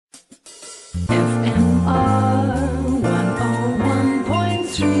FMR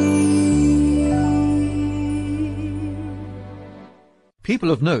 101.3.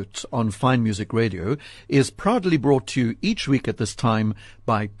 People of Note on Fine Music Radio is proudly brought to you each week at this time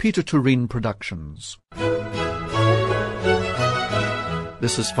by Peter Turin Productions.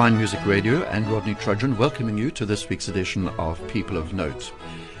 This is Fine Music Radio and Rodney Trudgeon welcoming you to this week's edition of People of Note.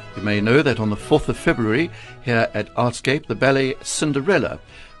 You may know that on the 4th of February, here at Artscape, the ballet Cinderella,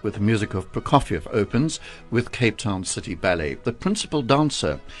 with the music of Prokofiev, opens with Cape Town City Ballet. The principal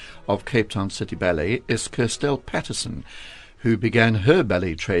dancer of Cape Town City Ballet is Kirstel Patterson, who began her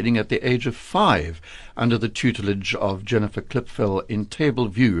ballet training at the age of 5 under the tutelage of Jennifer Klipfel in Table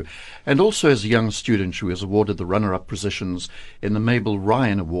View, and also as a young student she was awarded the runner-up positions in the Mabel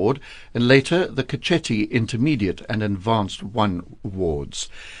Ryan Award and later the Caccetti Intermediate and Advanced 1 Awards.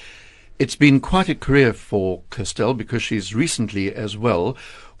 It's been quite a career for Kirstel because she's recently as well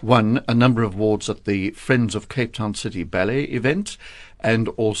won a number of awards at the Friends of Cape Town City Ballet event and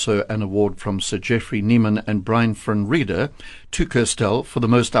also an award from Sir Geoffrey Neiman and Brian Frenrieder to Kirstel for the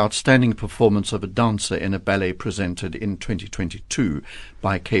most outstanding performance of a dancer in a ballet presented in 2022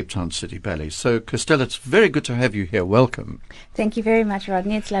 by Cape Town City Ballet. So, Kirstel, it's very good to have you here. Welcome. Thank you very much,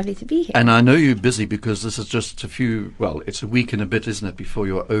 Rodney. It's lovely to be here. And I know you're busy because this is just it's a week and a bit, isn't it, before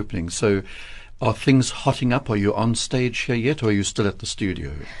your opening. So, are things hotting up? Are you on stage here yet, or are you still at the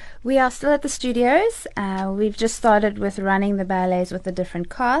studio? We are still at the studios. We've just started with running the ballets with the different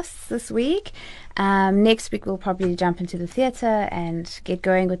casts this week. Next week we'll probably jump into the theatre and get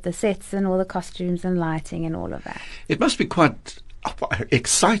going with the sets and all the costumes and lighting and all of that. It must be quite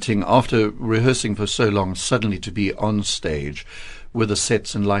exciting after rehearsing for so long suddenly to be on stage with the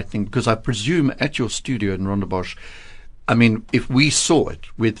sets and lighting, because I presume at your studio in Rondebosch, I mean, if we saw it,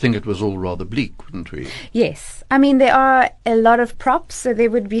 we'd think it was all rather bleak, wouldn't we? Yes. I mean, there are a lot of props, so there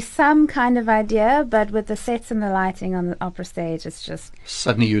would be some kind of idea, but with the sets and the lighting on the opera stage, it's just...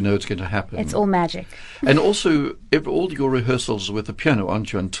 Suddenly you know it's going to happen. It's all magic. And also, all your rehearsals with the piano,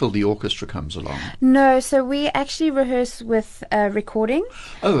 aren't you, until the orchestra comes along? No, so we actually rehearse with recording.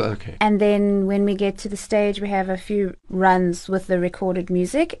 Oh, okay. And then when we get to the stage, we have a few runs with the recorded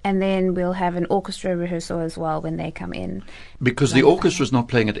music, and then we'll have an orchestra rehearsal as well when they come in. Because the orchestra is not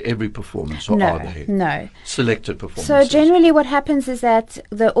playing at every performance, or are they? No. Selected performances. So generally what happens is that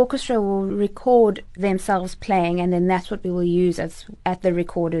the orchestra will record themselves playing, and then that's what we will use at the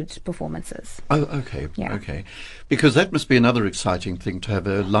recorded performances. Oh, okay. Yeah. Okay. Because that must be another exciting thing to have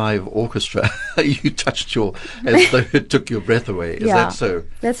a live orchestra. You touched as though it took your breath away. Is that so?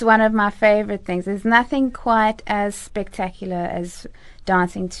 That's one of my favorite things. There's nothing quite as spectacular as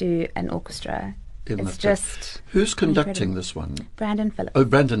dancing to an orchestra. It's just... Who's conducting incredible. This one? Brandon Phillips. Oh,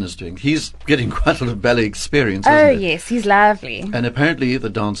 Brandon is doing. He's getting quite a lot of ballet experience, Oh, isn't it? yes, he's lovely. And apparently the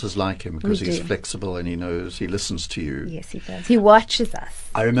dancers like him because We he's do. flexible and he listens to you. Yes, he does. He watches us.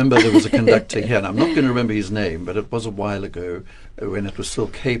 I remember there was a conductor here, and I'm not going to remember his name, but it was a while ago when it was still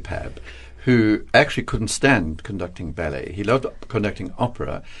KPAB, who actually couldn't stand conducting ballet. He loved conducting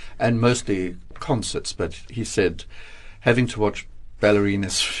opera and mostly concerts, but he said having to watch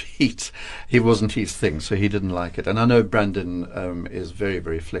ballerinas' feet, he wasn't his thing, so he didn't like it. And I know Brandon is very,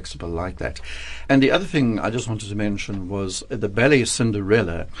 very flexible like that. And the other thing I just wanted to mention was the ballet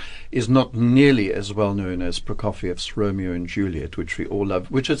Cinderella is not nearly as well known as Prokofiev's Romeo and Juliet, which we all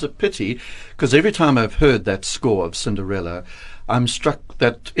love, which is a pity, because every time I've heard that score of Cinderella, I'm struck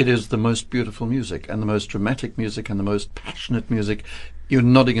that it is the most beautiful music and the most dramatic music and the most passionate music. You're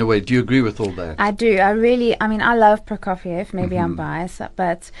nodding away. Do you agree with all that? I do. I love Prokofiev. Maybe I'm biased,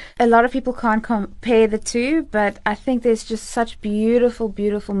 but a lot of people can't compare the two. But I think there's just such beautiful,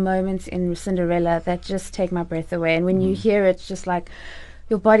 beautiful moments in Cinderella that just take my breath away. And when you hear it, it's just like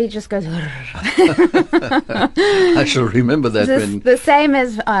your body just goes... I shall remember that. The same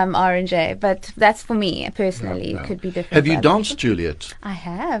as R&J, but that's for me personally. Yeah. It could be different. Have you for other danced people. Juliet? I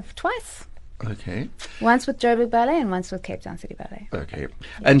have, twice. Okay. Once with Joburg Ballet and once with Cape Town City Ballet. Okay.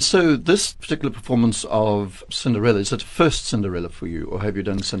 And so this particular performance of Cinderella, is it first Cinderella for you, or have you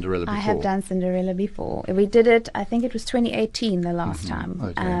done Cinderella before? I have done Cinderella before. We did it, I think it was 2018 the last time.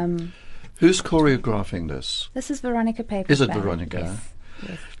 Okay. Who's choreographing this? This is Veronica Paper. Is it Veronica?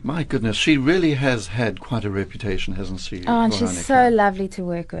 Yes. My goodness, she really has had quite a reputation, hasn't she? Oh, and Veronica? she's so lovely to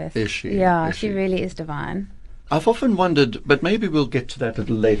work with. Is she? Yeah, Is she she? really is divine. I've often wondered, but maybe we'll get to that a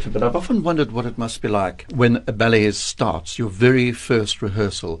little later, but I've often wondered what it must be like when a ballet starts, your very first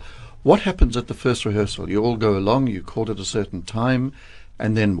rehearsal. What happens at the first rehearsal? You all go along, you call at a certain time,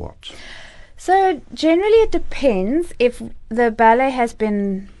 and then what? So generally it depends. If the ballet has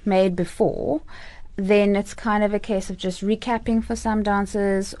been made before, then it's kind of a case of just recapping for some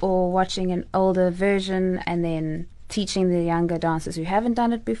dancers or watching an older version and then teaching the younger dancers who haven't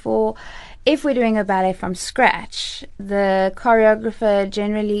done it before. If we're doing a ballet from scratch, the choreographer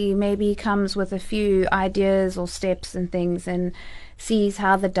generally maybe comes with a few ideas or steps and things and sees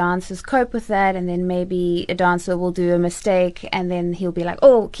how the dancers cope with that, and then maybe a dancer will do a mistake and then he'll be like,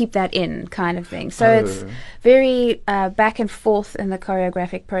 oh, keep that in, kind of thing. So it's very back and forth in the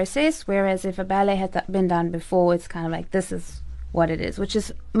choreographic process, whereas if a ballet had been done before, it's kind of like, this is what it is, which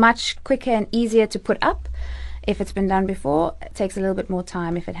is much quicker and easier to put up. If it's been done before, it takes a little bit more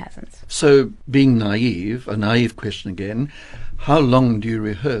time if it hasn't. So, being naive, a naive question again, how long do you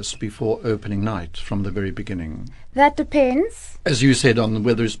rehearse before opening night from the very beginning? That depends. As you said, on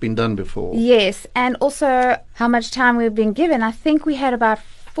whether it's been done before. Yes, and also how much time we've been given. I think we had about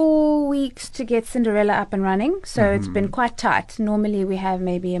 4 weeks to get Cinderella up and running, so it's been quite tight. Normally we have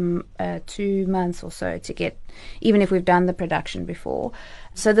maybe 2 months or so to get, even if we've done the production before.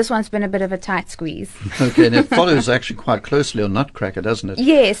 So this one's been a bit of a tight squeeze. Okay, and it follows actually quite closely on Nutcracker, doesn't it?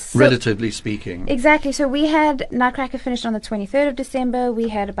 Yes. Relatively speaking. Exactly. So we had Nutcracker finished on the 23rd of December. We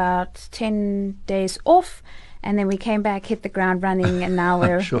had about 10 days off. And then we came back, hit the ground running, and now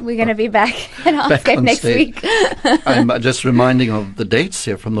we're going to be back at Artscape next week. I'm just reminding of the dates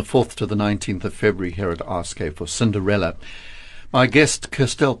here from the 4th to the 19th of February here at Artscape for Cinderella. My guest,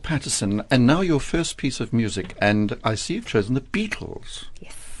 Kirstel Patterson, and now your first piece of music, and I see you've chosen the Beatles.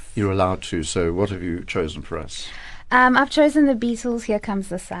 Yes. You're allowed to, so what have you chosen for us? I've chosen the Beatles' Here Comes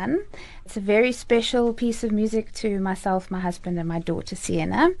the Sun. It's a very special piece of music to myself, my husband, and my daughter,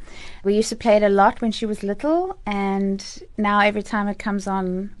 Sienna. We used to play it a lot when she was little, and now every time it comes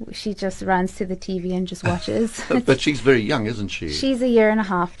on, she just runs to the TV and just watches. But she's very young, isn't she? She's 1.5 years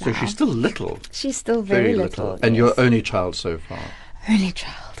now. So she's still little. She's still very little. And yes. your only child so far? Only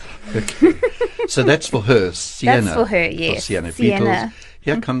child. Okay. So that's for her, Sienna. That's for her, yes. For Sienna. Sienna. Beatles,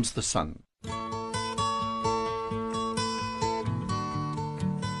 Here Comes the Sun.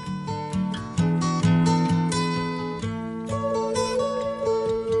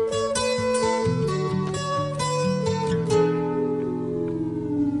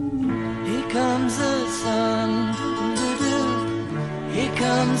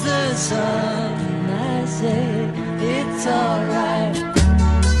 The sun, I say it's alright.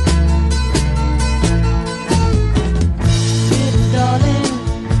 Little darling,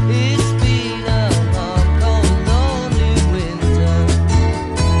 it's been a hard, cold, lonely winter.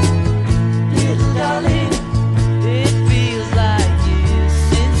 Little darling, it feels like years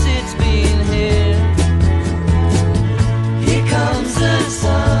since it's been here. Here comes the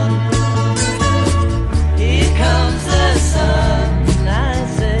sun. Here comes the sun.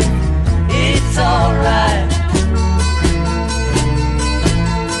 It's alright.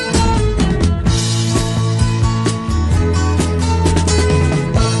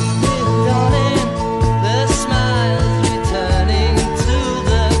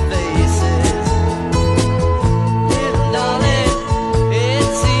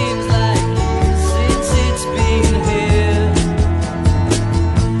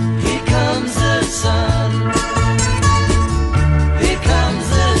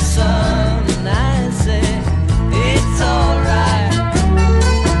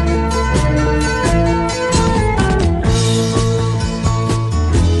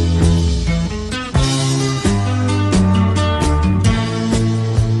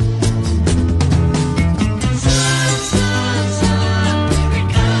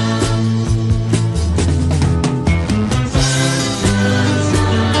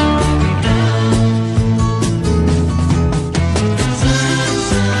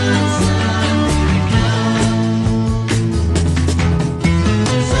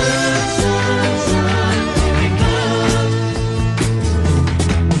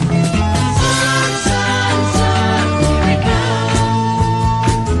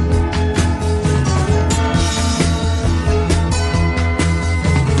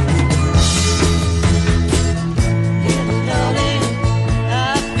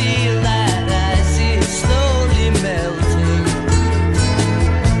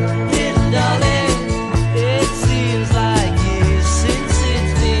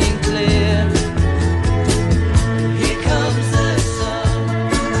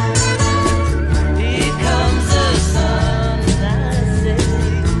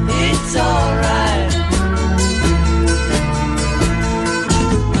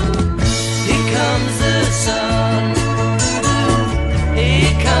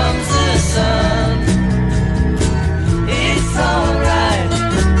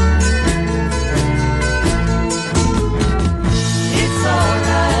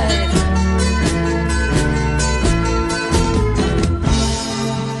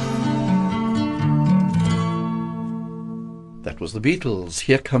 was the Beatles,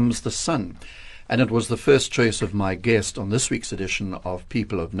 Here Comes the Sun. And it was the first choice of my guest on this week's edition of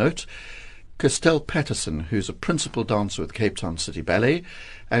People of Note, Christelle Patterson, who's a principal dancer with Cape Town City Ballet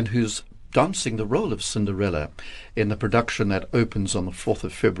and who's dancing the role of Cinderella in the production that opens on the 4th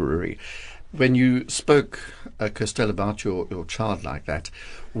of February. When you spoke, Christelle, about your child like that,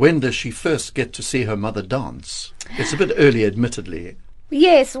 when does she first get to see her mother dance? It's a bit early, admittedly.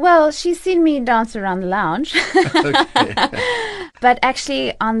 Yes, well, she's seen me dance around the lounge. Okay. But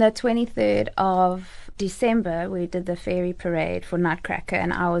actually, on the 23rd of December, we did the fairy parade for Nutcracker,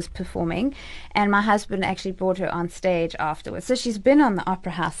 and I was performing. And my husband actually brought her on stage afterwards. So she's been on the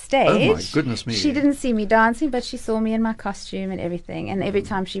Opera House stage. Oh, my goodness me. She didn't see me dancing, but she saw me in my costume and everything. And every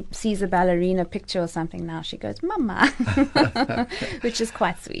time she sees a ballerina picture or something now, she goes, Mama, which is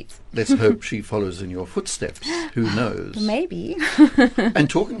quite sweet. Let's hope she follows in your footsteps. Who knows? Maybe. And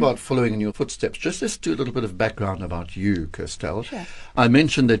talking about following in your footsteps, just let's do a little bit of background about you, Christelle. Sure. I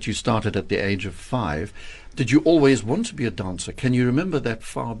mentioned that you started at the age of 5. Did you always want to be a dancer? Can you remember that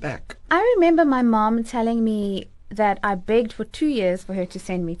far back? I remember my mom telling me that I begged for 2 years for her to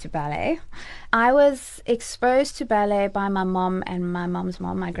send me to ballet. I was exposed to ballet by my mom and my mom's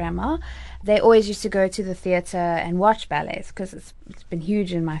mom, my grandma. They always used to go to the theatre and watch ballets because it's been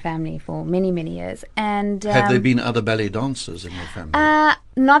huge in my family for many, many years. And Have there been other ballet dancers in your family?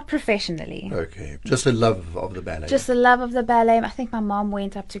 not professionally. Okay, just a love of the ballet. Just the love of the ballet. I think my mom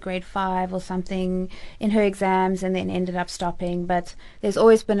went up to grade 5 or something in her exams and then ended up stopping. But there's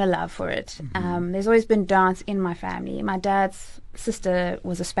always been a love for it. There's always been dance in my family. My dad's sister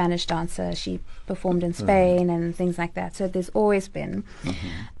was a Spanish dancer. She performed in Spain and things like that. So there's always been.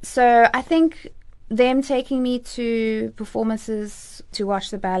 So I think them taking me to performances to watch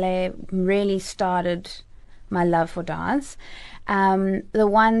the ballet really started my love for dance. The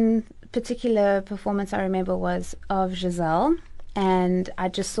one particular performance I remember was of Giselle, and I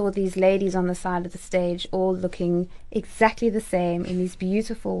just saw these ladies on the side of the stage all looking exactly the same in these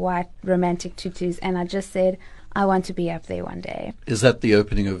beautiful white romantic tutus, and I just said, I want to be up there one day. Is that the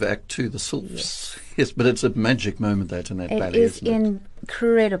opening of Act 2, The Sylphs? Yes, but it's a magic moment that in that ballet, It is isn't it?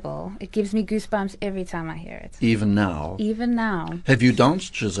 incredible. It gives me goosebumps every time I hear it. Even now. Even now. Have you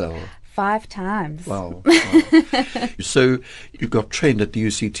danced, Giselle? 5 times. Wow. Wow. So you got trained at the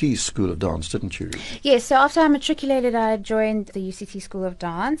UCT School of Dance, didn't you? Yes, so after I matriculated, I joined the UCT School of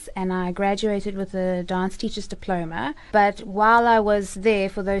Dance and I graduated with a dance teacher's diploma. But while I was there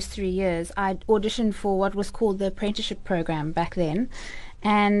for those 3 years, I auditioned for what was called the apprenticeship program back then.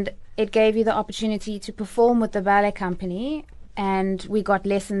 And it gave you the opportunity to perform with the ballet company. And we got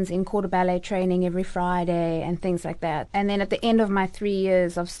lessons in quarter ballet training every Friday and things like that. And then at the end of my 3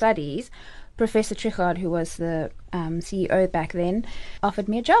 years of studies, Professor Trichard, who was the CEO back then, offered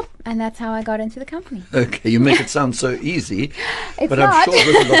me a job. And that's how I got into the company. Okay, you make it sound so easy, It's but not. I'm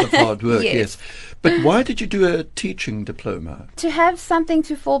sure there's a lot of hard work, Yes. yes. But why did you do a teaching diploma To have something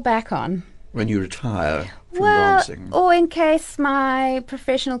to fall back on. when you retire from Well, dancing? or in case my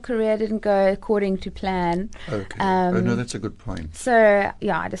professional career didn't go according to plan. Okay. Oh, no, that's a good point. So,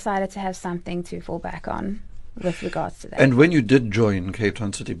 yeah, I decided to have something to fall back on with regards to that. And when you did join Cape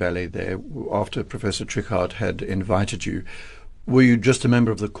Town City Ballet there, after Professor Trichard had invited you, were you just a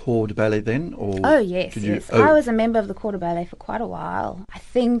member of the corps de ballet then? Or Oh, yes, did you, yes. Oh, I was a member of the Corps de Ballet for quite a while. I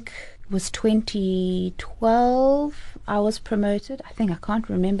think it was 2012 I was promoted. I can't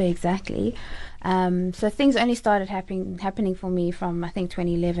remember exactly. So things only started happening for me from, I think,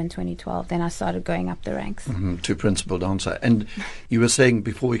 2011, 2012. Then I started going up the ranks. to principal dancer. And you were saying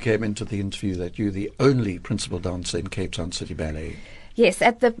before we came into the interview that you're the only principal dancer in Cape Town City Ballet. Yes,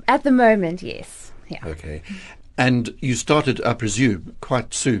 at the moment, yes. Yeah. Okay. And you started, I presume,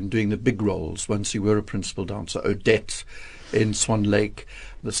 quite soon doing the big roles once you were a principal dancer. Odette in Swan Lake,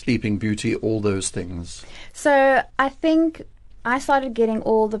 The Sleeping Beauty, all those things. So I think I started getting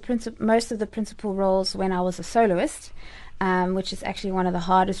most of the principal roles when I was a soloist, which is actually one of the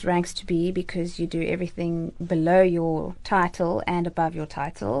hardest ranks to be because you do everything below your title and above your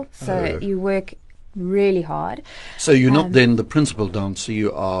title. So you work really hard. So you're not then the principal dancer,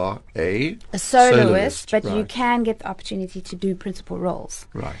 you are a Soloist, but you right. can get the opportunity to do principal roles.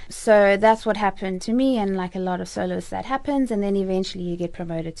 Right. So that's what happened to me, and like a lot of soloists that happens, and then eventually you get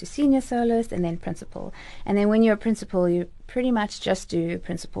promoted to senior soloist and then principal. And then when you're a principal, you pretty much just do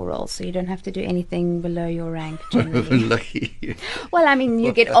principal roles, so you don't have to do anything below your rank generally. Lucky. Well, I mean,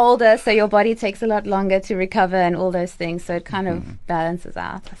 you get older, so your body takes a lot longer to recover and all those things, so it kind of balances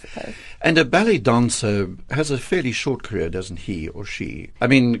out, I suppose. And a ballet dancer has a fairly short career, doesn't he or she? I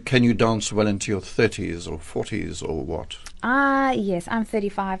mean, can you dance well into your 30s or 40s or what? Yes, I'm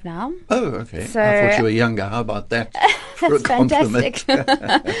 35 now. Oh, okay. So- I thought you were younger. How about that? for a That's compliment.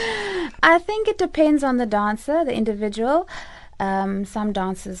 fantastic. I think it depends on the dancer, the individual. Some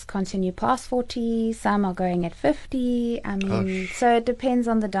dancers continue past 40, some are going at 50. I mean, so it depends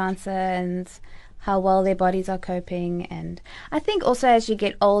on the dancer and how well their bodies are coping. And I think also as you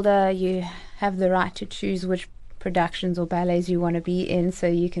get older, you have the right to choose which productions or ballets you want to be in. So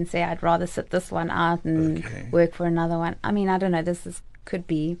you can say, I'd rather sit this one out and work for another one. I mean, I don't know, could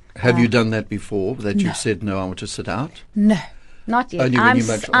be. Have you done that before, that you've said, no, I want to sit out? No. Not yet. Only when you're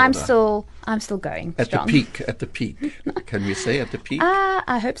much I'm older. still going At strong. at the peak. Can we say at the peak?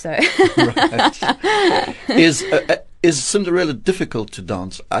 I hope so. Right. Is Cinderella difficult to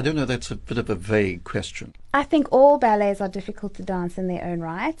dance? I don't know, that's a bit of a vague question. I think all ballets are difficult to dance in their own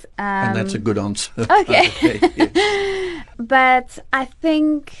right. And that's a good answer. Okay. Yes. But I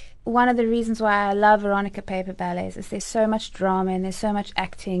think one of the reasons why I love Veronica Paper ballets is there's so much drama and there's so much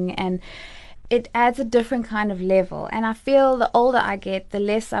acting, and it adds a different kind of level. And I feel the older I get, the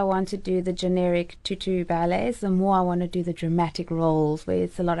less I want to do the generic tutu ballets, the more I want to do the dramatic roles where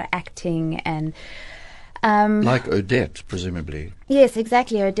it's a lot of acting and like Odette, presumably. yes,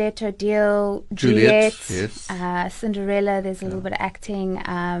 exactly. Odette, Odile, Juliet, yes. Cinderella. There's a little bit of acting.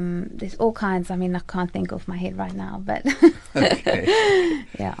 There's all kinds. I mean, I can't think off my head right now, but Okay.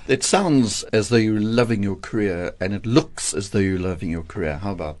 yeah. It sounds as though you're loving your career, and it looks as though you're loving your career.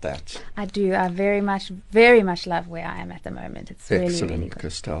 How about that? I do. I very much love where I am at the moment. It's really, Excellent, really good.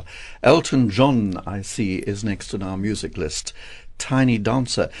 Christelle. Elton John, I see, is next on our music list. Tiny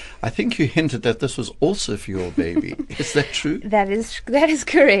Dancer. I think you hinted that this was also for your baby. Is that true? That is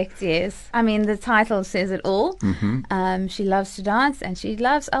correct. Yes. I mean, the title says it all. Mm-hmm. She loves to dance and she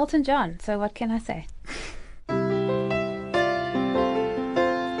loves Elton John. So what can I say?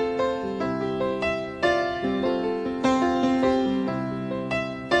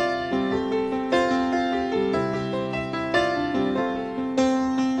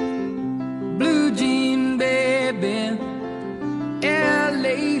 Blue jean baby,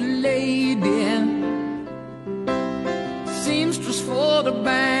 LA lady, seamstress for the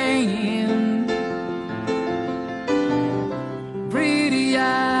band, pretty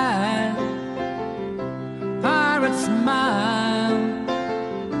eye, pirate smile,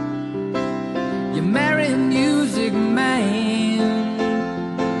 you marry a music man,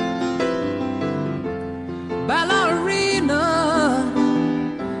 ballerina,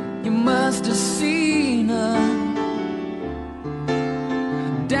 you must have seen her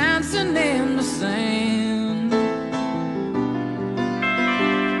dancing in the sand.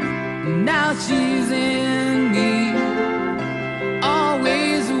 Now she's in me,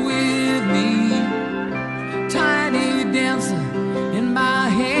 always with me, tiny dancer in my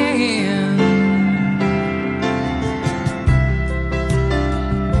hand.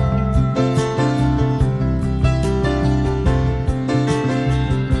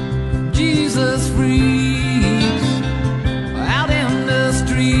 Jesus freaks out in the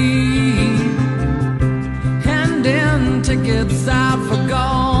street, handing tickets out for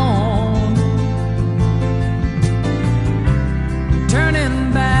gone,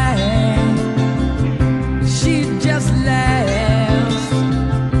 turning back, she just laughs.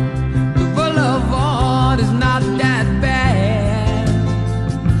 The boulevard is not that bad.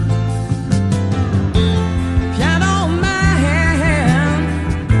 Piano man,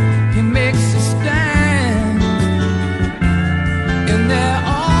 he makes a stand in their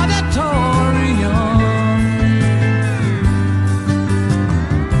auditorium,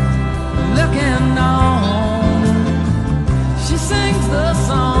 looking on. She sings the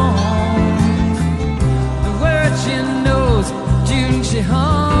song, the words she knows, tune she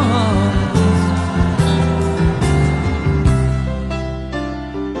hums.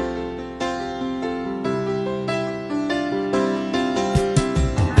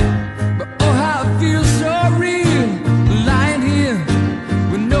 But oh, how it feels so real, lying here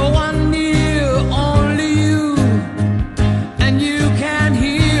with no one near, only you, and you can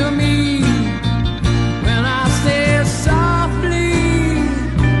hear me when I say softly,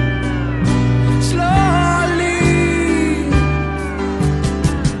 slowly,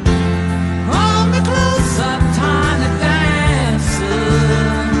 hold me closer, tiny dancer.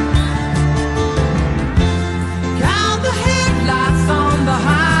 Count the headlights on the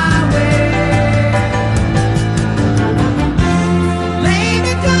highway. Lay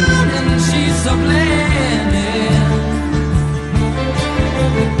me down in the sheets of linen.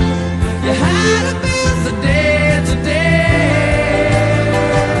 You had a busy day today.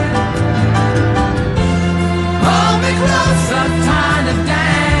 Hold me closer, tiny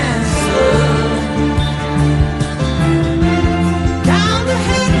dancer. Count the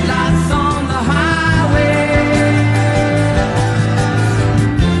headlights on the highway.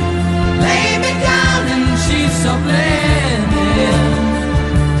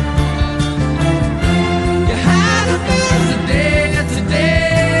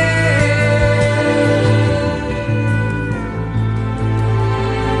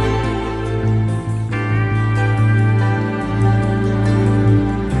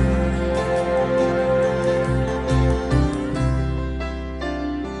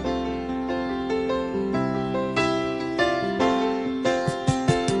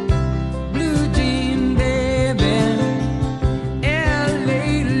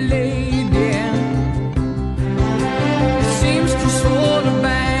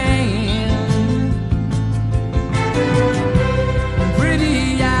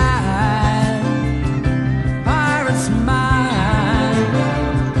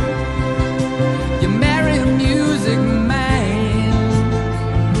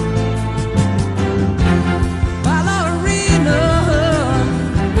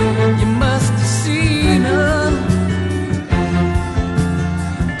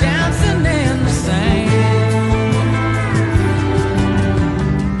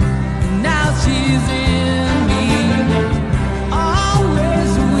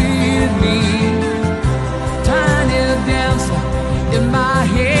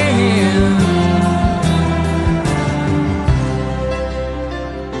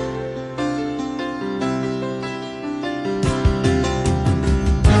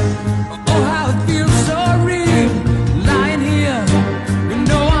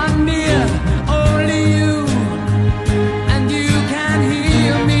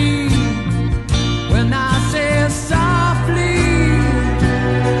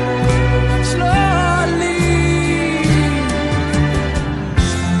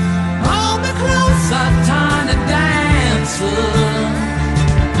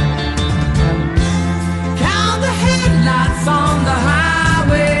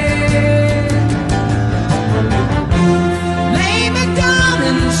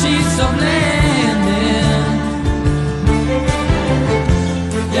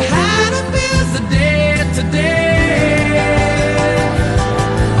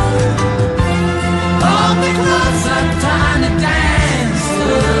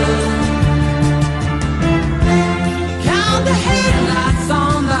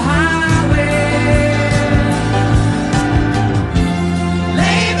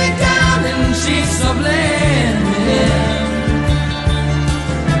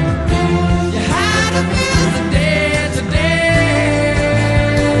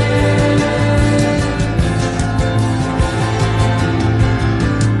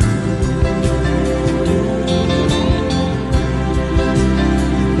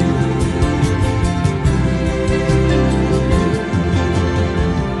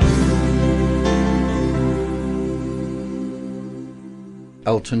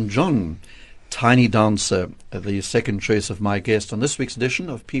 Elton John, Tiny Dancer, the second choice of my guest on this week's edition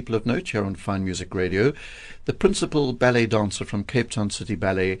of People of Note here on Fine Music Radio, the principal ballet dancer from Cape Town City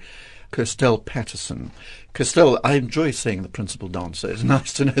Ballet, Kirstel Patterson. Kirstel, I enjoy saying the principal dancer. It's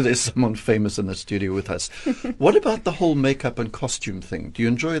nice to know there's someone famous in the studio with us. What about the whole makeup and costume thing? Do you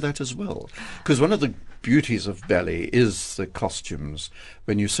enjoy that as well? Because one of the beauties of ballet is the costumes.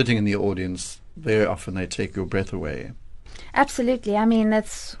 When you're sitting in the audience, very often they take your breath away. Absolutely. I mean,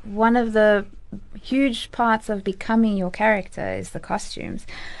 that's one of the huge parts of becoming your character is the costumes.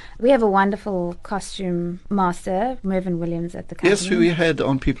 We have a wonderful costume master, Mervyn Williams, at the company. Yes, who we had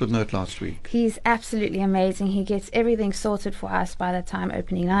on People of Note last week. He's absolutely amazing. He gets everything sorted for us by the time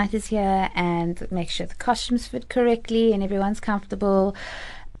opening night is here and makes sure the costumes fit correctly and everyone's comfortable.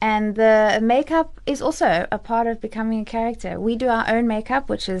 And the makeup is also a part of becoming a character. We do our own makeup,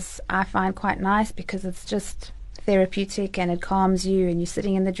 which is, I find, quite nice because it's just therapeutic and it calms you and you're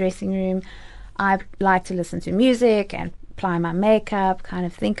sitting in the dressing room. I like to listen to music and apply my makeup, kind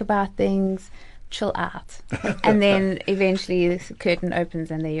of think about things, chill out. And then eventually the curtain opens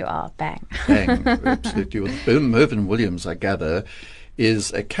and there you are, bang. Bang, absolutely. Well, Mervyn Williams, I gather,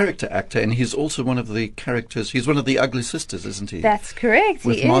 is a character actor, and he's also one of the characters. He's one of the Ugly Sisters, isn't he? That's correct.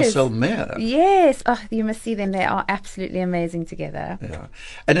 With he Marcel is. Meyer. Yes. Oh, you must see them. They are absolutely amazing together. Yeah,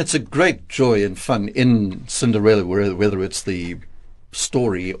 and it's a great joy and fun in Cinderella, whether it's the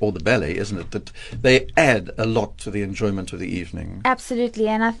story or the ballet, isn't it? That they add a lot to the enjoyment of the evening. Absolutely,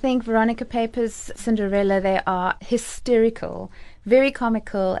 and I think Veronica Paper's Cinderella, they are hysterical, very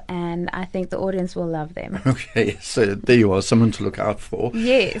comical, and I think the audience will love them. Okay, so there you are, someone to look out for.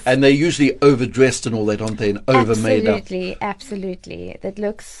 Yes. And they're usually overdressed and all that, aren't they? And over-made up. Absolutely.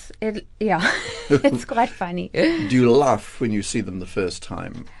 Yeah, it's quite funny. Do you laugh when you see them the first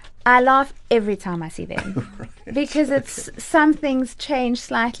time? I laugh every time I see them. Right. Because some things change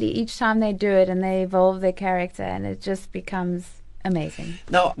slightly each time they do it and they evolve their character and it just becomes amazing.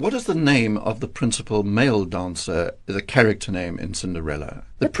 Now, what is the name of the principal male dancer, the character name in Cinderella?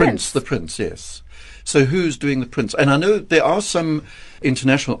 The Prince. The Prince, yes. So who's doing the Prince? And I know there are some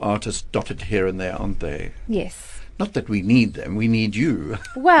international artists dotted here and there, aren't they? Yes. Not that we need them, we need you.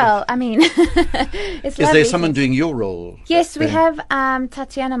 Well, I mean, it's Is there someone doing your role? Yes, we have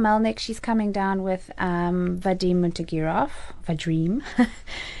Tatiana Melnick. She's coming down with Vadim Muntagirov, Vadream.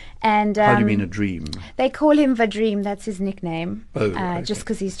 And how do you mean a dream? They call him Vadream. That's his nickname. Oh, okay. Just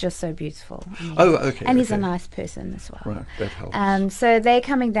because he's just so beautiful. I mean, okay. And he's a nice person as well. Right, that helps. So they're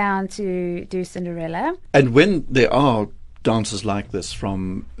coming down to do Cinderella. And when there are dancers like this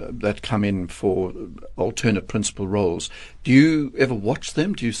from that come in for alternate principal roles, do you ever watch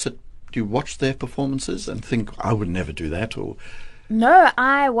them? Do you watch their performances and think, I would never do that? Or no,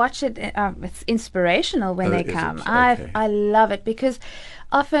 I watch it. It's inspirational when they come. Okay. I love it because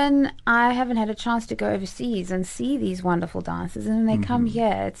often I haven't had a chance to go overseas and see these wonderful dancers, and when they come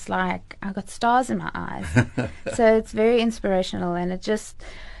here, it's like I got stars in my eyes. So it's very inspirational, and it just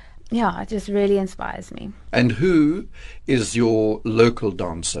really inspires me. And who is your local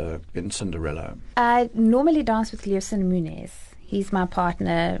dancer in Cinderella? I normally dance with Leosin Muniz. He's my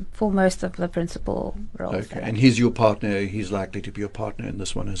partner for most of the principal roles. Okay, and he's your partner. He's likely to be your partner in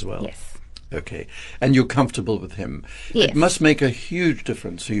this one as well. Yes. Okay, and you're comfortable with him. Yes. It must make a huge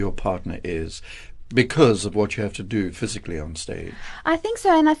difference who your partner is because of what you have to do physically on stage. I think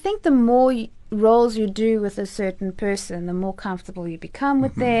so, and I think the more roles you do with a certain person, the more comfortable you become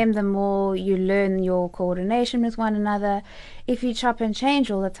with them, the more you learn your coordination with one another. If you chop and change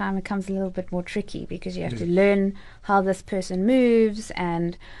all the time, it becomes a little bit more tricky because you have to learn how this person moves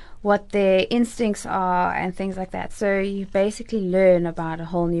and what their instincts are and things like that. So you basically learn about a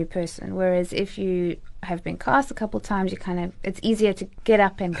whole new person. Whereas if you have been cast a couple of times, it's easier to get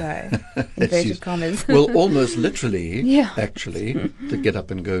up and go, in inverted commas. Well, almost literally, Yeah. actually, the get up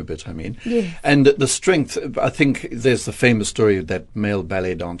and go bit, I mean. Yes. And the strength, I think there's the famous story that male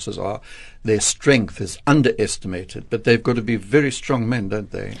ballet dancers their strength is underestimated, but they've got to be very strong men,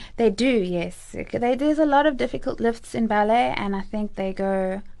 don't they? They do, yes. There's a lot of difficult lifts in ballet, and I think they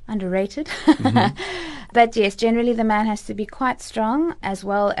go underrated. But yes, generally the man has to be quite strong as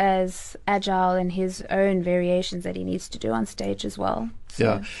well as agile in his own variations that he needs to do on stage as well. So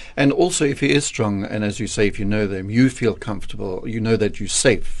Yeah. And also, if he is strong, and as you say, if you know them, you feel comfortable, you know that you're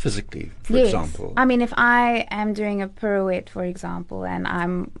safe physically, for yes. example. I mean, if I am doing a pirouette, for example, and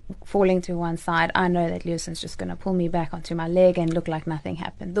I'm falling to one side, I know that Leosin's just going to pull me back onto my leg and look like nothing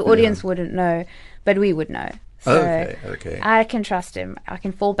happened. The audience wouldn't know, but we would know. So Okay. I can trust him. I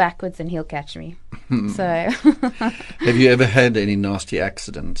can fall backwards and he'll catch me. So Have you ever had any nasty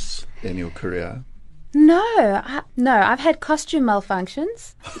accidents in your career? No, I've had costume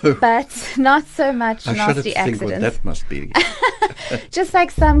malfunctions, but not so much I shudder nasty to think what accidents. that must be. Just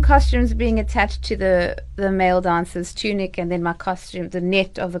like some costumes being attached to the male dancer's tunic, and then my costume, the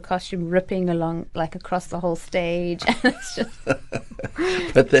net of the costume ripping along, like across the whole stage. And it's just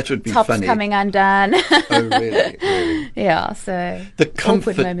But that would be tops funny. coming undone. Oh, really? Really? Yeah, so The awkward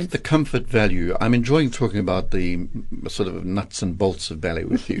comfort, moments. the comfort value. I'm enjoying talking about the sort of nuts and bolts of ballet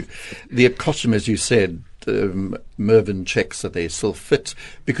with you. The costume, as you said, Mervyn checks that they still fit,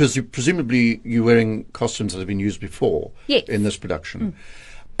 because presumably you're wearing costumes that have been used before Yes. in this production,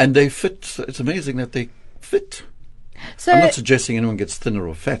 and they fit. It's amazing that they fit. So I'm not suggesting anyone gets thinner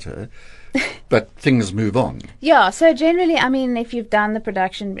or fatter, but things move on. yeah, so generally, I mean, if you've done the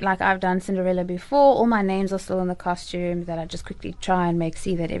production, like I've done Cinderella before, all my names are still in the costume, that I just quickly try and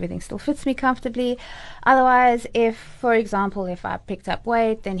see that everything still fits me comfortably. Otherwise, if, for example, if I picked up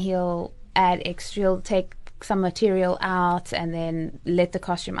weight, then he'll add extra, he'll take some material out and then let the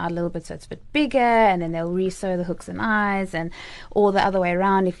costume out a little bit so it's a bit bigger, and then they'll re-sew the hooks and eyes, and or the other way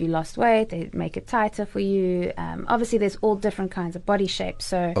around. If you lost weight, they make it tighter for you. Obviously there's all different kinds of body shapes,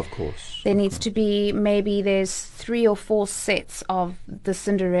 so Of course. there needs to be, maybe there's 3 or 4 sets of the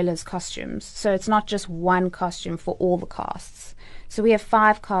Cinderella's costumes, so it's not just one costume for all the casts. So we have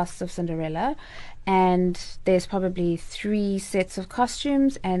 5 casts of Cinderella, and there's probably 3 sets of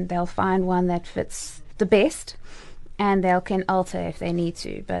costumes, and they'll find one that fits the best, and they can alter if they need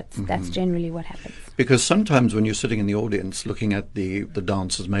to, but that's generally what happens. Because sometimes when you're sitting in the audience looking at the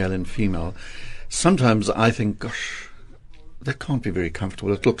dancers, male and female, sometimes I think, gosh, that can't be very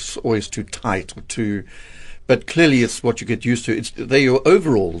comfortable. It looks always too tight or too... But clearly it's what you get used to. They're your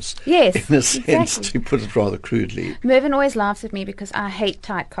overalls, Yes, in a sense, exactly. to put it rather crudely. Mervyn always laughs at me because I hate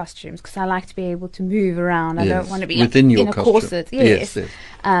tight costumes, because I like to be able to move around. I Yes, don't want to be within your in a costume. corset. Yes, Yes.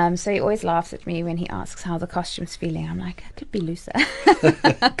 yes. So he always laughs at me when he asks how the costume's feeling. I'm like, it could be looser.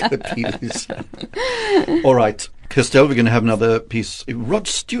 Could be looser. All right, Kirstel, we're going to have another piece. Rod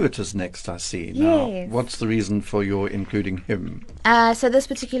Stewart is next, I see. Now, Yes. what's the reason for your including him? So this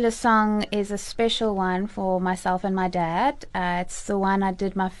particular song is a special one for myself and my dad. It's the one I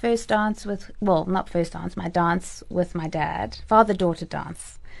did my first dance with, well, not first dance, my dance with my dad, father-daughter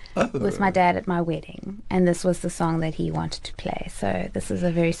dance. With my dad at my wedding, and this was the song that he wanted to play, so this is a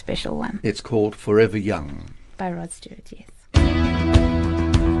very special one It's called Forever Young. by Rod Stewart. Yes.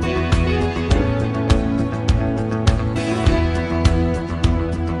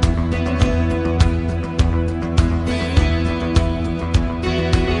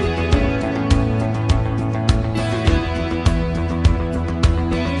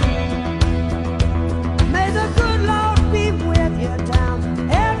 May the good Lord be with you down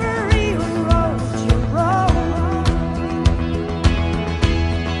every road you roll,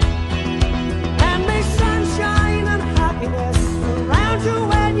 and may sunshine and happiness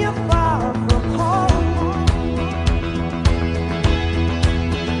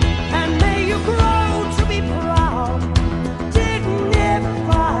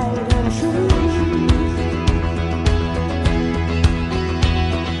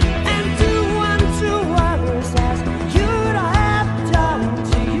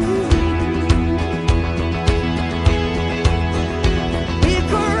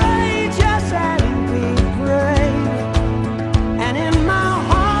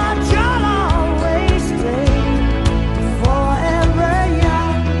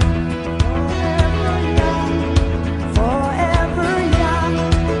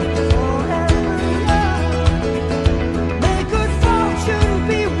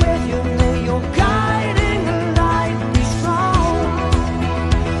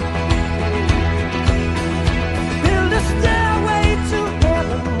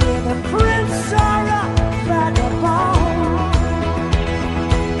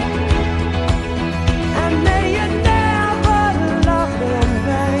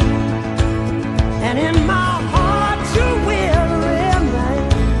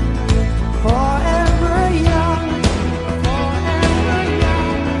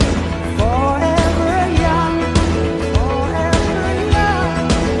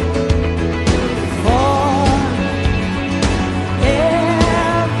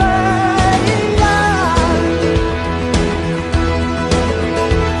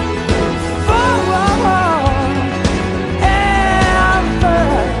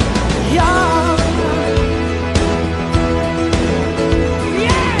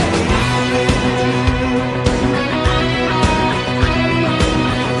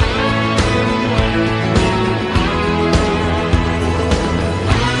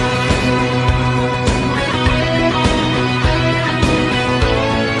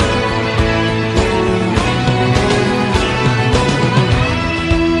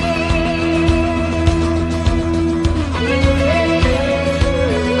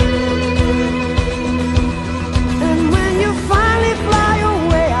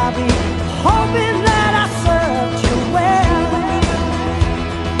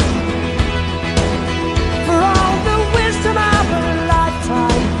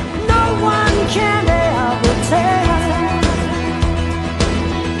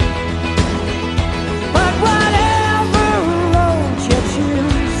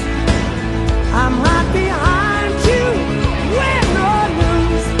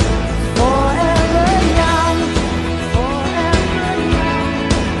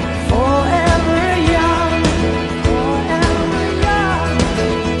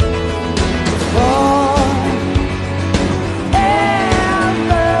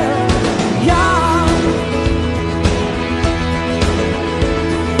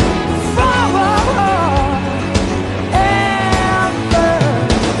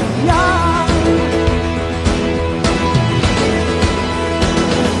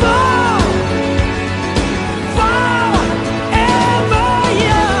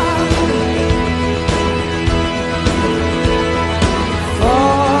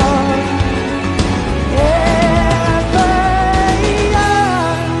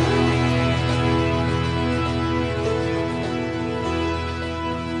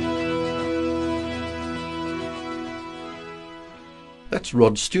That's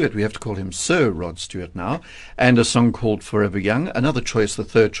Rod Stewart. We have to call him Sir Rod Stewart now. And a song called Forever Young. Another choice, the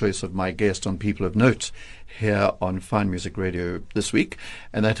third choice of my guest on People of Note here on Fine Music Radio this week.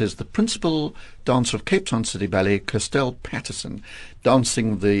 And that is the principal dancer of Cape Town City Ballet, Kirstel Patterson,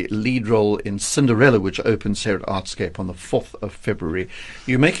 dancing the lead role in Cinderella, which opens here at Artscape on the 4th of February.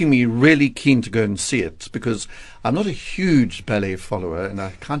 You're making me really keen to go and see it because I'm not a huge ballet follower and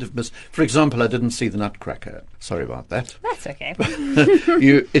I kind of miss... For example, I didn't see the Nutcracker. Sorry about that. That's okay.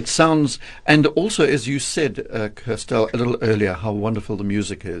 It sounds... And also, as you said, Kirstel, a little earlier, how wonderful the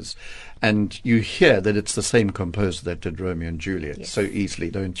music is. And you hear that it's the same composer that did Romeo and Juliet so easily,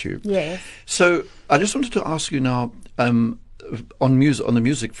 don't you? Yes. So I just wanted to ask you now, on the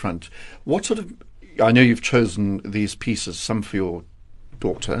music front, what sort of... I know you've chosen these pieces, some for your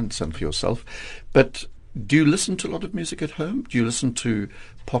daughter and some for yourself, but do you listen to a lot of music at home? Do you listen to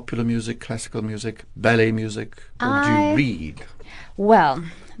popular music, classical music, ballet music, or do you read? Well,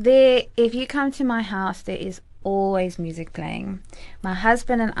 if you come to my house, there is always music playing. My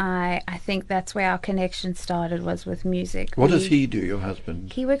husband and I think that's where our connection started, was with music. What does he do, your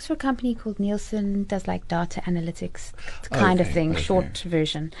husband? He works for a company called Nielsen, does like data analytics kind of thing, short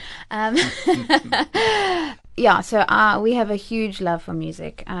version. Yeah, so we have a huge love for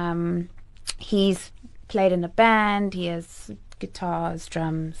music. He's played in a band, he has guitars,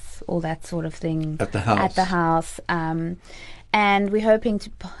 drums, all that sort of thing. At the house? And we're hoping to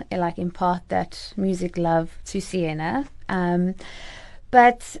impart that music love to Sienna.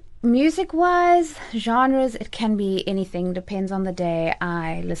 But music-wise, genres, it can be anything, depends on the day.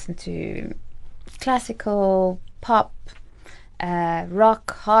 I listen to classical, pop,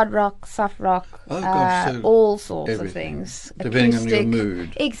 rock, hard rock, soft rock, so all sorts of everything, things. depending Acoustic, on your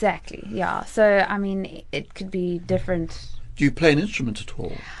mood. Exactly, yeah. So, I mean, it could be different. Do you play an instrument at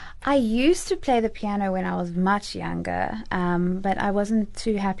all? I used to play the piano when I was much younger, but I wasn't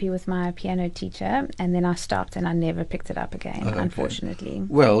too happy with my piano teacher, and then I stopped and I never picked it up again, unfortunately.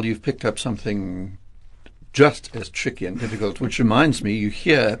 Well, you've picked up something just as tricky and difficult, which reminds me, you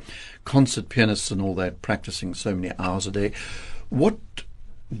hear concert pianists and all that practicing so many hours a day. What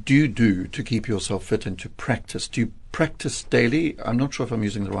do you do to keep yourself fit and to practice? Do you practice daily? I'm not sure if I'm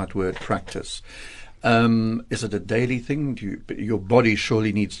using the right word, practice. Is it a daily thing? Your body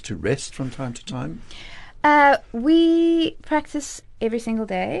surely needs to rest from time to time? We practice every single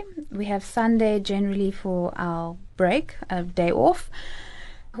day. We have Sunday generally for our break, a day off.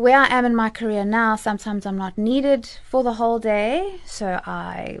 Where I am in my career now, sometimes I'm not needed for the whole day, so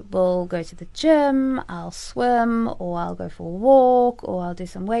I will go to the gym, I'll swim, or I'll go for a walk, or I'll do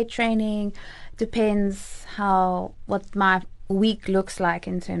some weight training. Depends what my week looks like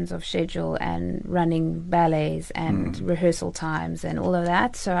in terms of schedule and running ballets and rehearsal times and all of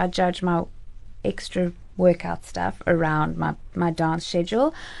that. So I judge my extra workout stuff around my dance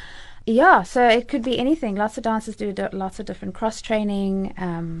schedule. Yeah, so it could be anything. Lots of dancers do lots of different cross training,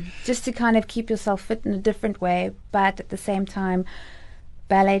 just to kind of keep yourself fit in a different way. But at the same time,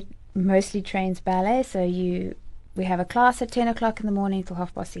 ballet mostly trains ballet. So we have a class at 10 o'clock in the morning till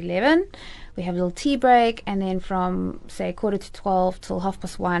 11:30. We have a little tea break, and then from say 11:45 till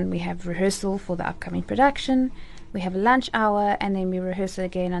 1:30 we have rehearsal for the upcoming production. We have a lunch hour, and then we rehearse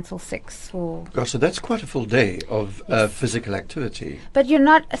again until 6. So that's quite a full day of physical activity. But you're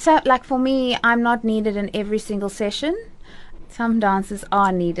not, so like for me, I'm not needed in every single session. Some dancers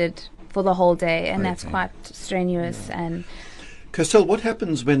are needed for the whole day, and that's quite strenuous. Yeah. And Kirstel, what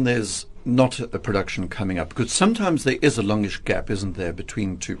happens when there's not a production coming up? Because sometimes there is a longish gap, isn't there,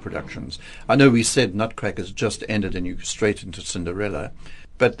 between two productions? I know we said Nutcracker's just ended and you go straight into Cinderella,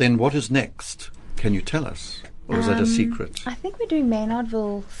 but then what is next? Can you tell us? Or is that a secret? I think we're doing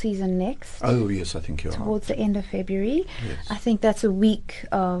Maynardville season next. Oh, yes, I think you are. Towards the end of February. Yes. I think that's a week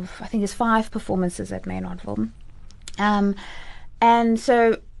of, I think there's 5 performances at Maynardville. And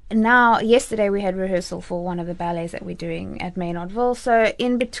so now, yesterday we had rehearsal for one of the ballets that we're doing at Maynardville. So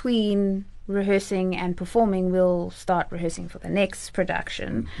in between rehearsing and performing, we'll start rehearsing for the next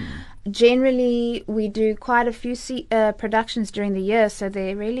production. Generally, we do quite a few productions during the year, so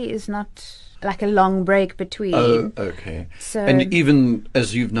there really is not like a long break between. Oh, okay. So, and even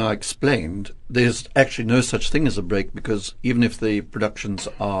as you've now explained, there's actually no such thing as a break, because even if the productions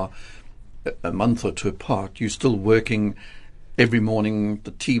are a month or two apart, you're still working every morning, the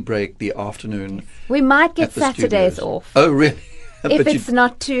tea break, the afternoon. we might get at the Saturdays studios. off. Oh, really? If But you- it's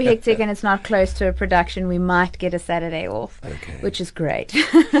not too hectic and it's not close to a production, we might get a Saturday off, Okay. which is great.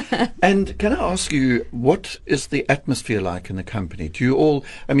 And can I ask you, what is the atmosphere like in the company? Do you all,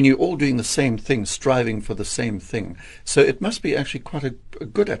 I mean, you're all doing the same thing, striving for the same thing. So it must be actually quite a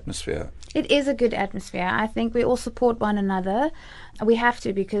good atmosphere. It is a good atmosphere. I think we all support one another. We have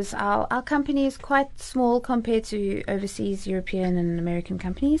to, because our company is quite small compared to overseas European and American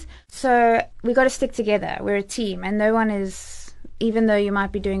companies. So we got to stick together. We're a team, and no one is, even though you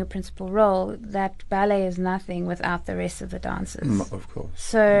might be doing a principal role, that ballet is nothing without the rest of the dancers. Of course.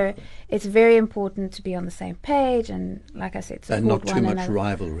 So it's very important to be on the same page, and like I said, support And not one too much another.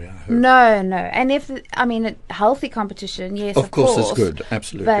 rivalry, I hope. No, no. And if, I mean, a healthy competition, yes, Of course it's good,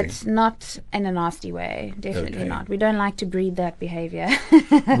 absolutely. But not in a nasty way. Definitely Okay. not. We don't like to breed that behavior.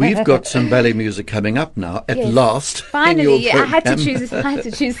 We've got some ballet music coming up now, at Yes. last. in Finally, your I had to program. choose. I had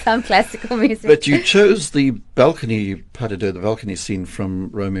to choose some classical music. But you chose the balcony pas de deux, the balcony scene from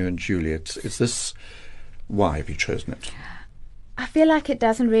Romeo and Juliet. Is this, why have you chosen it? I feel like it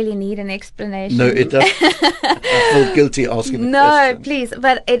doesn't really need an explanation. No, it doesn't. I feel guilty asking the No, question. please.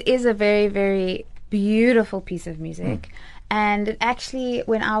 But it is a very, very beautiful piece of music. And it actually,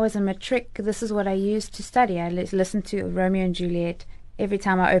 when I was a matric, this is what I used to study. I listened to Romeo and Juliet every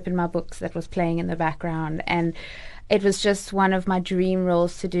time I opened my books, that was playing in the background. And it was just one of my dream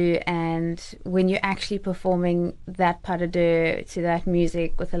roles to do. And when you're actually performing that pas de deux to that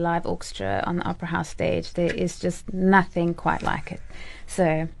music with a live orchestra on the Opera House stage, there is just nothing quite like it.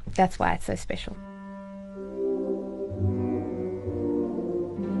 So that's why it's so special.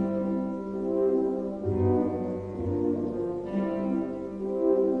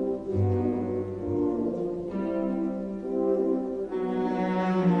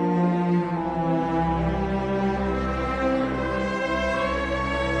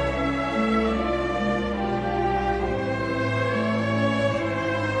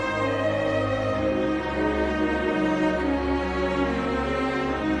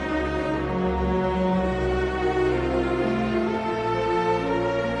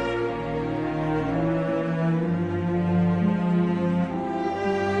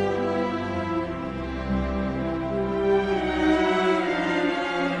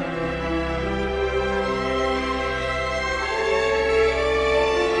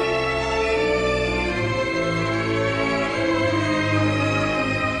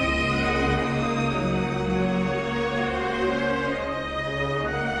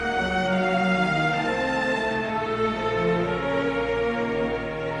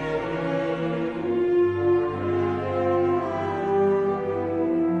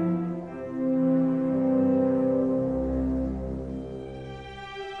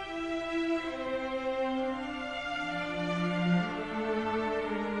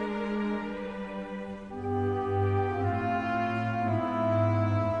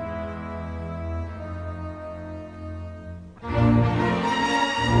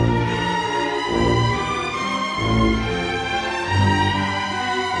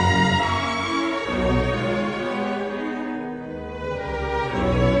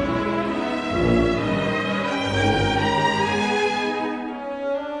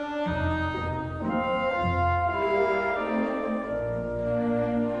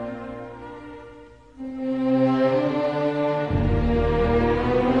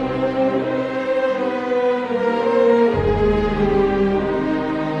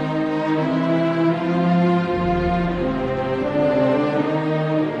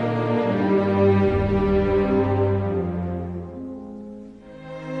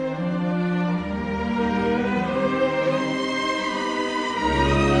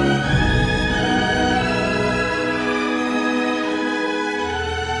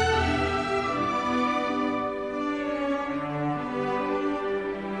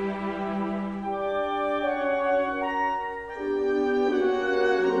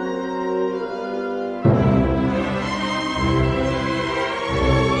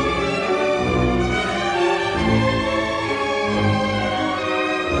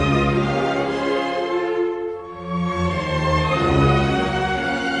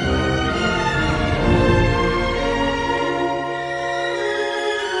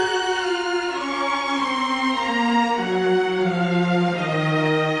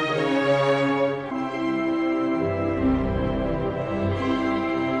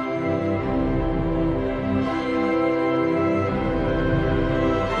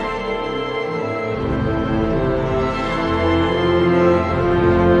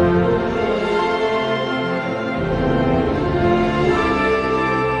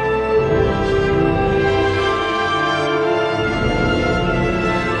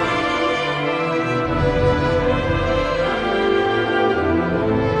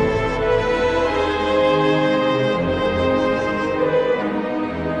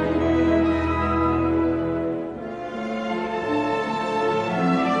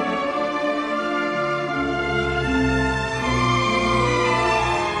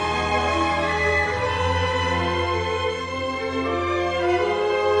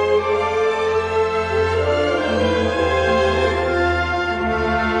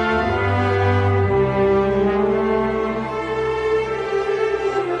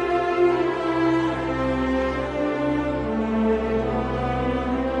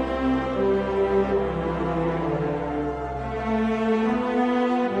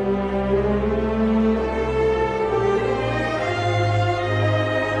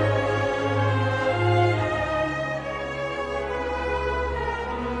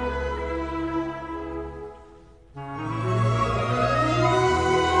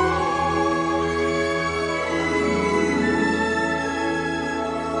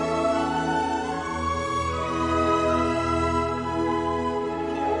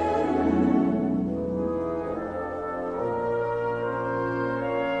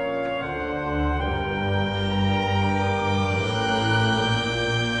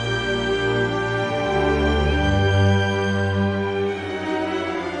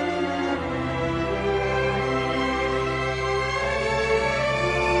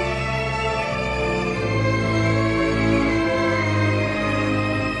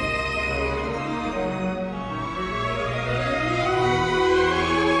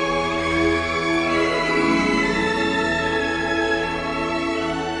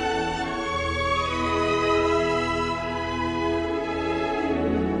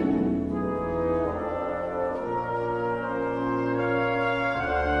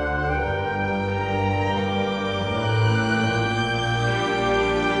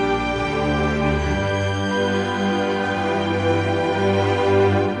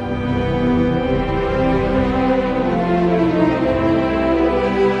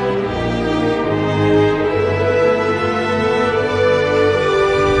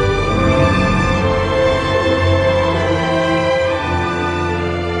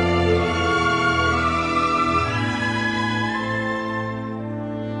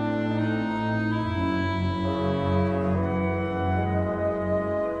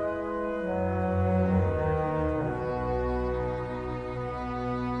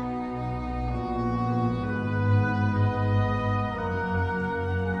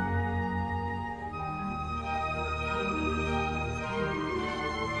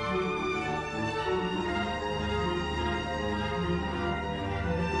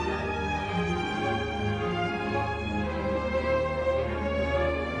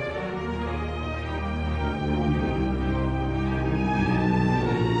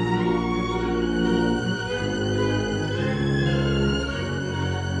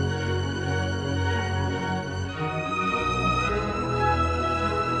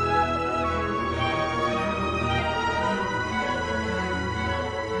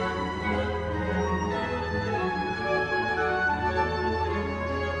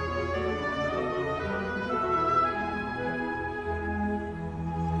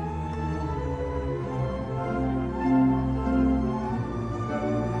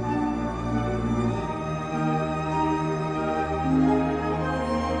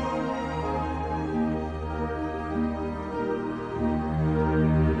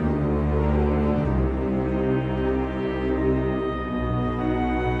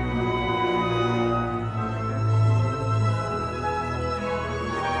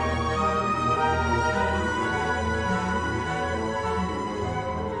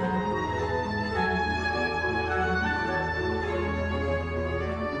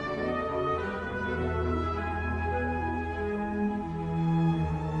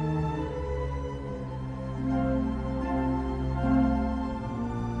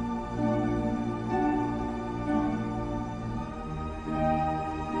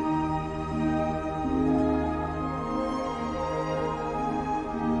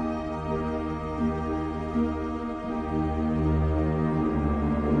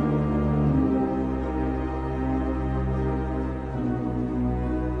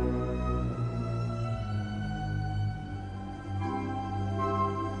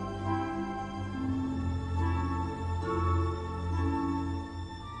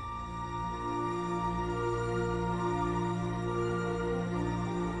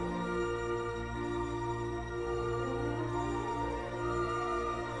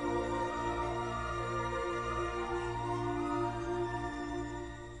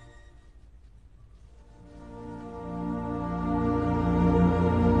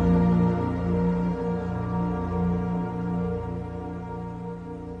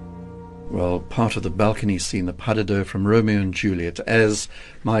 Well, part of the balcony scene, the pas de deux from Romeo and Juliet, as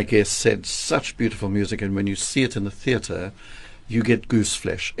my guest said, such beautiful music, and when you see it in the theatre, you get goose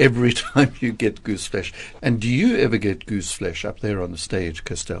flesh. Every time you get goose flesh. And do you ever get goose flesh up there on the stage,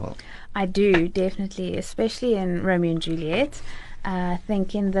 Christelle? I do, definitely, especially in Romeo and Juliet. I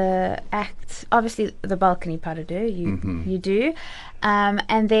think in the act, obviously the balcony pas de deux, you do.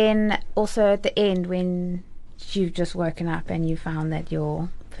 And then also at the end when you've just woken up and you found that your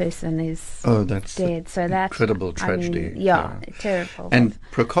person is that's dead. So that's incredible tragedy. Terrible. And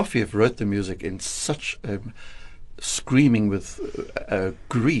Prokofiev wrote the music in such screaming with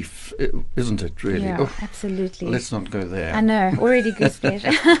grief, isn't it, really? Yeah, Oh, absolutely. let's not go there. I know, already good pleasure.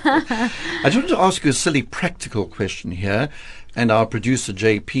 I just want to ask you a silly practical question here, and our producer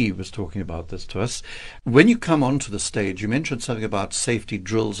JP was talking about this to us. When you come onto the stage, you mentioned something about safety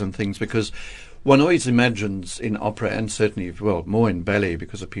drills and things, because one always imagines in opera, and certainly, well, more in ballet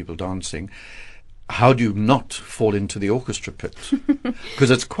because of people dancing, how do you not fall into the orchestra pit? Because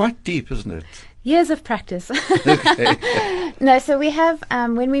it's quite deep, isn't it? Years of practice. Okay. No, so we have,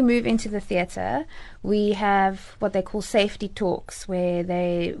 when we move into the theatre, we have what they call safety talks, where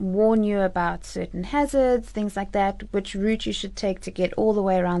they warn you about certain hazards, things like that, which route you should take to get all the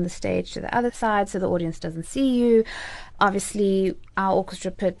way around the stage to the other side so the audience doesn't see you. Obviously, our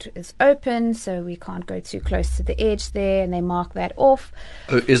orchestra pit is open, so we can't go too close to the edge there, and they mark that off.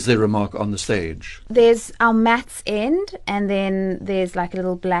 Oh, is there a mark on the stage? There's our mat's end, and then there's like a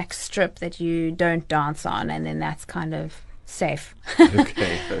little black strip that you don't dance on, and then that's kind of safe.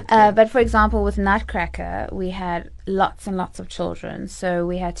 Okay. But for example, with Nutcracker, we had lots and lots of children, so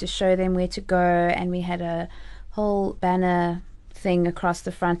we had to show them where to go, and we had a whole banner thing across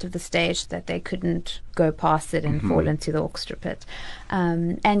the front of the stage that they couldn't go past it and fall into the orchestra pit.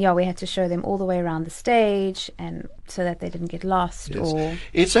 And we had to show them all the way around the stage, and so that they didn't get lost. Yes. Or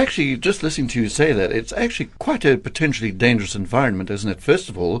It's actually, just listening to you say that, it's actually quite a potentially dangerous environment, isn't it? First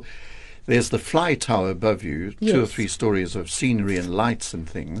of all, there's the fly tower above you, 2 or Yes. 3 stories of scenery and lights and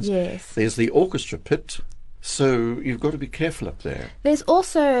things. Yes. There's the orchestra pit, so you've got to be careful up there. There's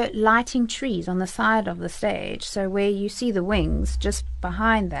also lighting trees on the side of the stage. So where you see the wings, just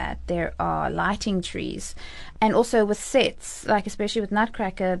behind that, there are lighting trees. And also with sets, like especially with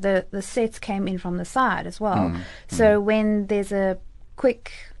Nutcracker, the sets came in from the side as well. So when there's a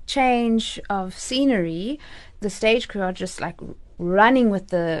quick change of scenery, the stage crew are just like running with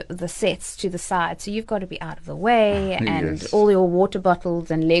the sets to the side, so you've got to be out of the way, and Yes. all your water bottles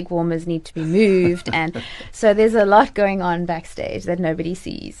and leg warmers need to be moved, and so there's a lot going on backstage that nobody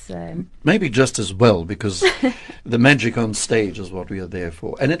sees. So Maybe just as well, because the magic on stage is what we are there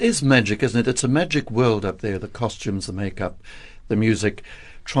for. And it is magic, isn't it? It's a magic world up there. The costumes, the makeup, the music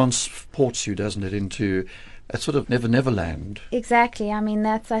transports you, doesn't it, into a sort of Never Land. exactly, I mean,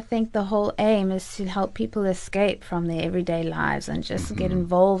 that's, I think the whole aim is to help people escape from their everyday lives and just get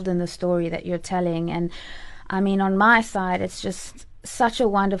involved in the story that you're telling. And I mean, on my side, it's just such a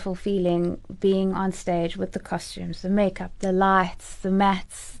wonderful feeling being on stage with the costumes, the makeup, the lights, the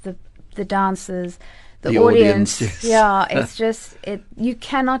mats, the dancers, the audience, yes. Yeah, it's just, you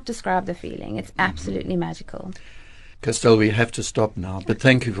cannot describe the feeling. It's absolutely magical. Christelle, we have to stop now, but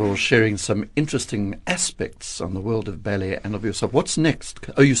thank you for sharing some interesting aspects on the world of ballet and of yourself. What's next?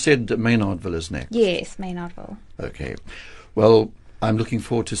 Oh, you said Maynardville is next. Yes, Maynardville. Okay. Well, I'm looking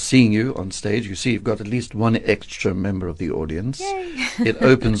forward to seeing you on stage. You see, you've got at least one extra member of the audience. Yay. It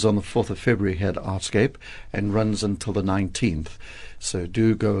opens on the 4th of February here at Artscape and runs until the 19th. So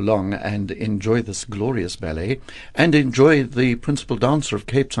do go along and enjoy this glorious ballet, and enjoy the principal dancer of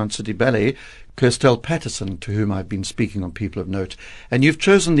Cape Town City Ballet, Christelle Patterson, to whom I've been speaking on People of Note. And you've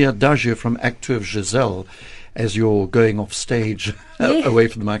chosen the Adagio from Act 2 of Giselle as you're going off stage away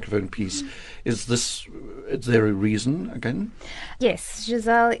from the microphone piece. Is there a reason again? Yes,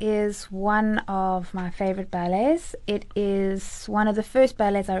 Giselle is one of my favorite ballets. It is one of the first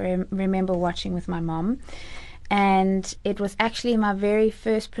ballets I remember watching with my mom. And it was actually my very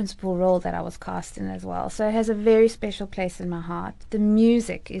first principal role that I was cast in as well. So it has a very special place in my heart. The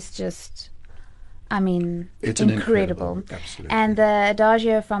music is just, I mean, It's incredible. Absolutely. And the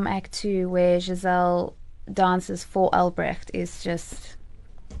Adagio from Act 2, where Giselle dances for Albrecht, is just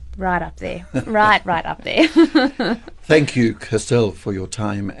right up there. right up there. Thank you, Christelle, for your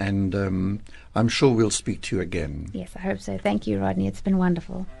time, and I'm sure we'll speak to you again. Yes, I hope so. Thank you, Rodney. It's been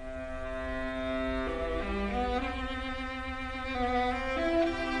wonderful.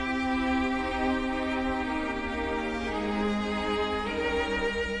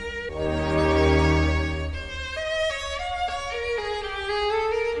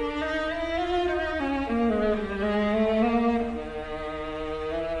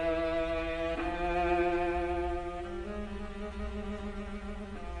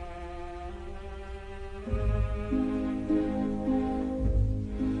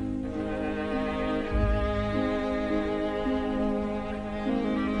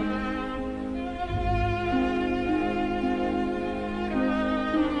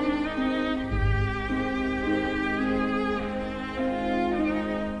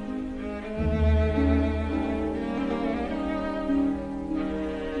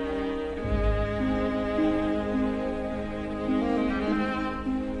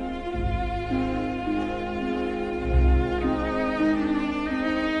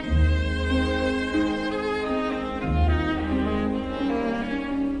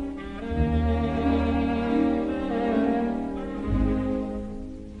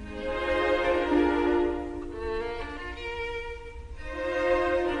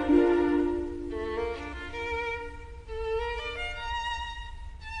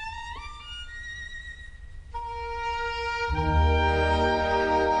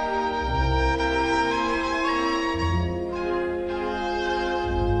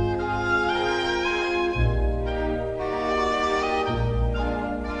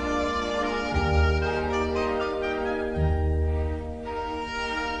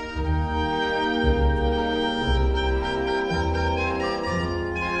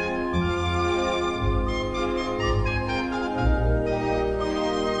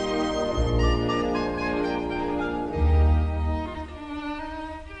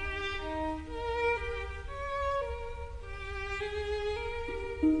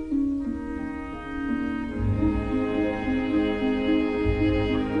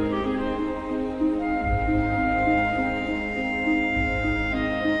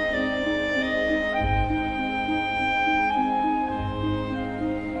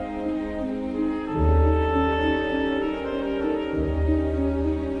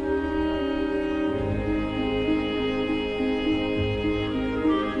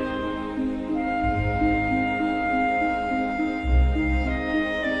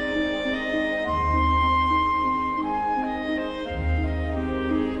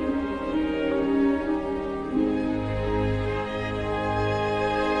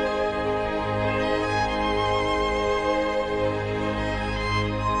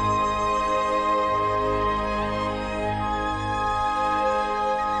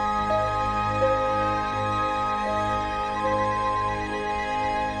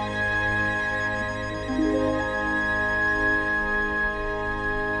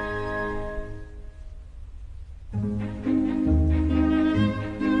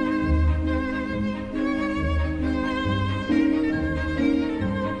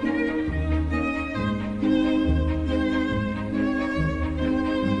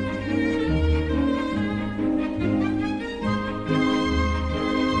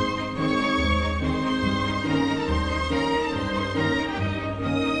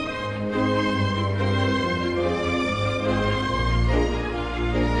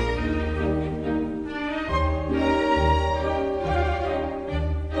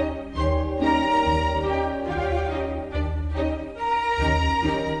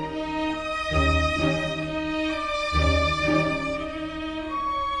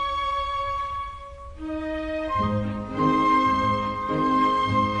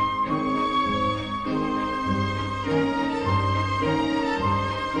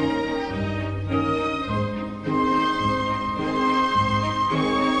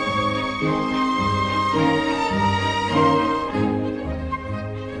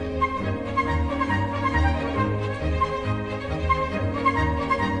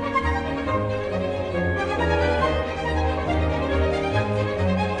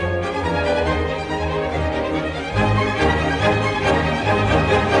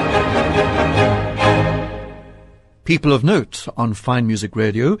 People of Note on Fine Music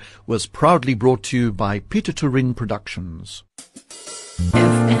Radio was proudly brought to you by Peter Turin Productions.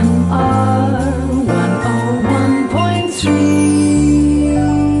 FM